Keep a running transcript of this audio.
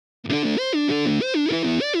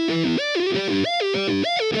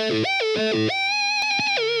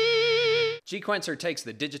G-Quencer takes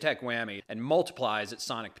the DigiTech Whammy and multiplies its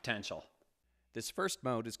sonic potential. This first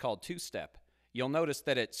mode is called two-step. You'll notice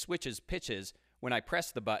that it switches pitches when I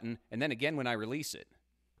press the button and then again when I release it.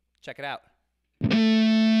 Check it out.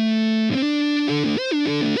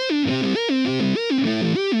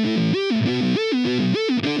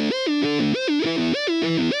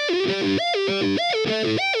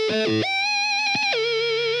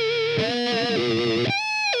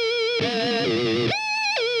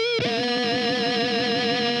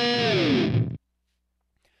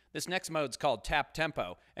 This next mode's called tap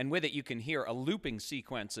tempo, and with it you can hear a looping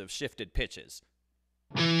sequence of shifted pitches.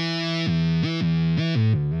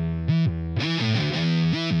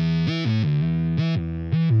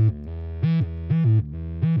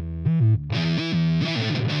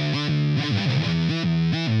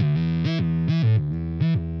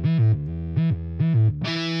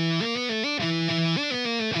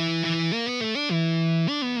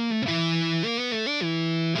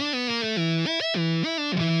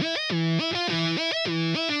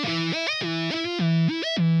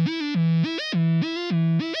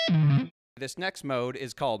 This next mode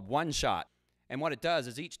is called one-shot, and what it does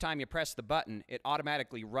is each time you press the button, it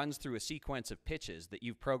automatically runs through a sequence of pitches that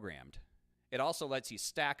you've programmed. It also lets you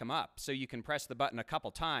stack them up, so you can press the button a couple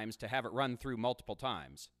times to have it run through multiple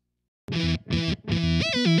times.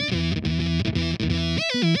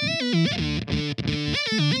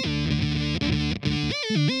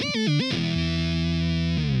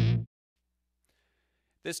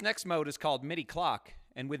 This next mode is called MIDI clock,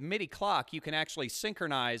 and with MIDI clock you can actually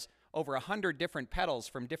synchronize over 100 different pedals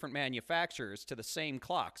from different manufacturers to the same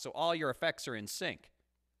clock, so all your effects are in sync.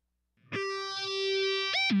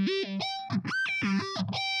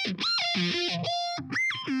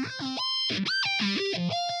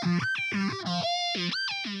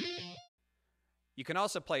 You can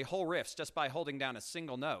also play whole riffs just by holding down a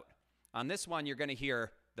single note. On this one you're going to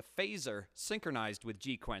hear the phaser synchronized with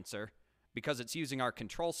G-Quencer because it's using our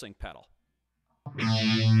control sync pedal.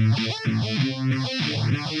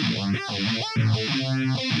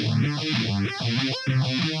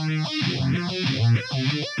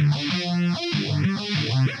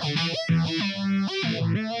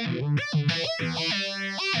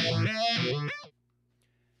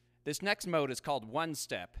 This next mode is called one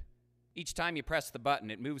step. Each time you press the button,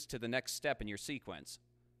 it moves to the next step in your sequence.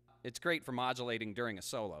 It's great for modulating during a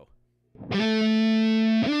solo.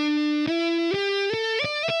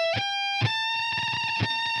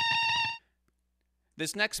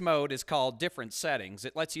 This next mode is called different settings.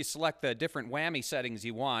 It lets you select the different whammy settings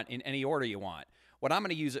you want in any order you want. What I'm going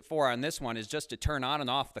to use it for on this one is just to turn on and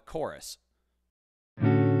off the chorus.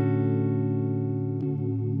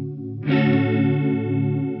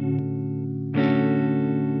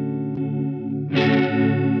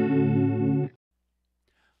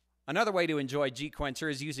 Another way to enjoy G-Quencer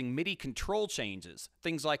is using MIDI control changes,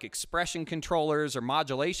 things like expression controllers or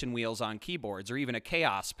modulation wheels on keyboards, or even a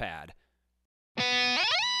chaos pad.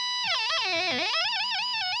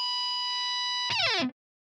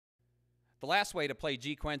 The last way to play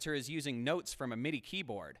G-Quencer is using notes from a MIDI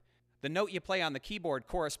keyboard. The note you play on the keyboard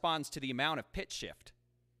corresponds to the amount of pitch shift.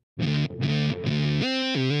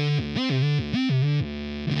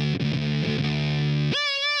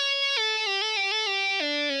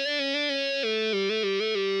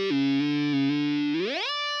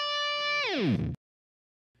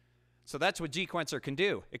 So that's what G-Quencer can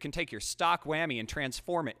do. It can take your stock whammy and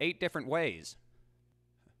transform it 8 different ways.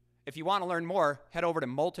 If you want to learn more, head over to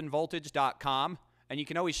moltenvoltage.com, and you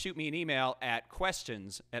can always shoot me an email at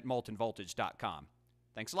questions@moltenvoltage.com.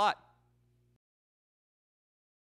 Thanks a lot.